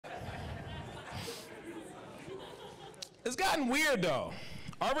It's gotten weird though.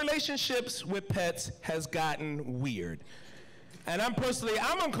 Our relationships with pets has gotten weird. And I'm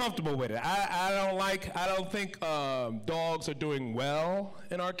uncomfortable with it. I don't think dogs are doing well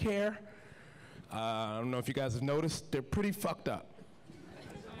in our care. I don't know if you guys have noticed, they're pretty fucked up.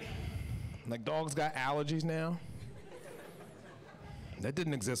 Like dogs got allergies now. That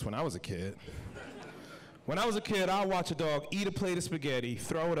didn't exist when I was a kid. When I was a kid, I'd watch a dog eat a plate of spaghetti,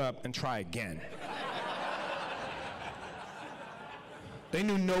 throw it up, and try again. They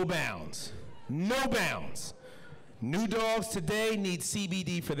knew no bounds. No bounds. New dogs today need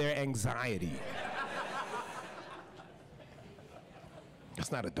CBD for their anxiety. That's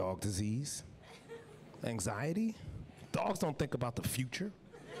not a dog disease. Anxiety? Dogs don't think about the future.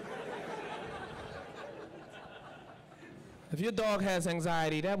 If your dog has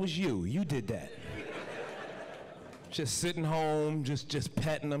anxiety, that was you. You did that. Just sitting home, just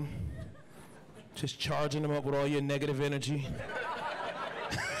petting them, just charging them up with all your negative energy.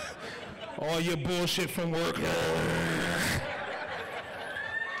 All your bullshit from work.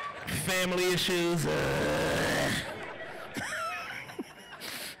 Family issues.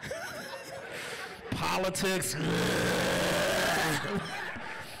 Politics.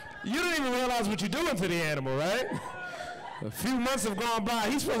 You don't even realize what you're doing to the animal, right? A few months have gone by,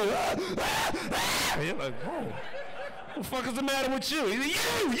 he's feeling, you're like, oh, what the fuck is the matter with you? He's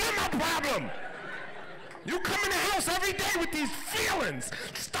like, you're my problem. You come in the house every day with these feelings.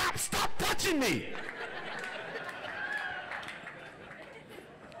 Stop touching me.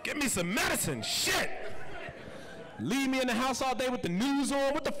 Get me some medicine, shit. Leave me in the house all day with the news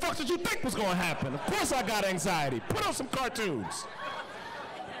on. What the fuck did you think was gonna happen? Of course I got anxiety. Put on some cartoons.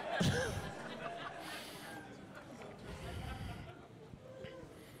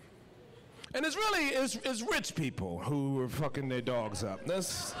 And it's rich people who are fucking their dogs up.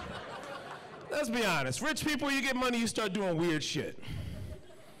 Let's be honest. Rich people, you get money, you start doing weird shit.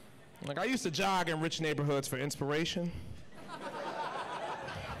 Like I used to jog in rich neighborhoods for inspiration.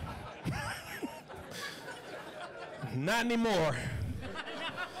 Not anymore.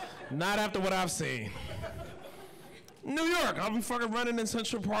 Not after what I've seen. New York, I'm fucking running in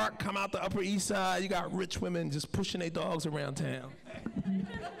Central Park, come out the Upper East Side, you got rich women just pushing their dogs around town.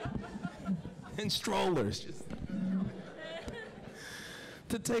 In strollers, just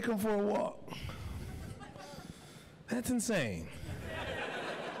to take them for a walk. That's insane.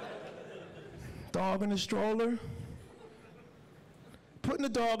 Dog in a stroller? Putting a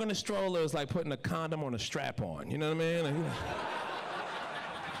dog in a stroller is like putting a condom on a strap-on, you know what I mean? Like,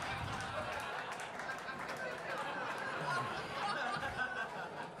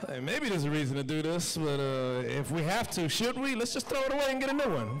 hey, maybe there's a reason to do this, but if we have to, should we? Let's just throw it away and get a new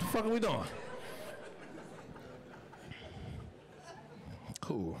one. What the fuck are we doing?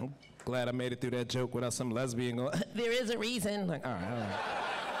 Cool. I'm glad I made it through that joke without some lesbian going, there is a reason. Like, all right.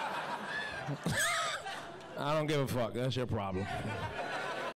 I don't give a fuck. That's your problem.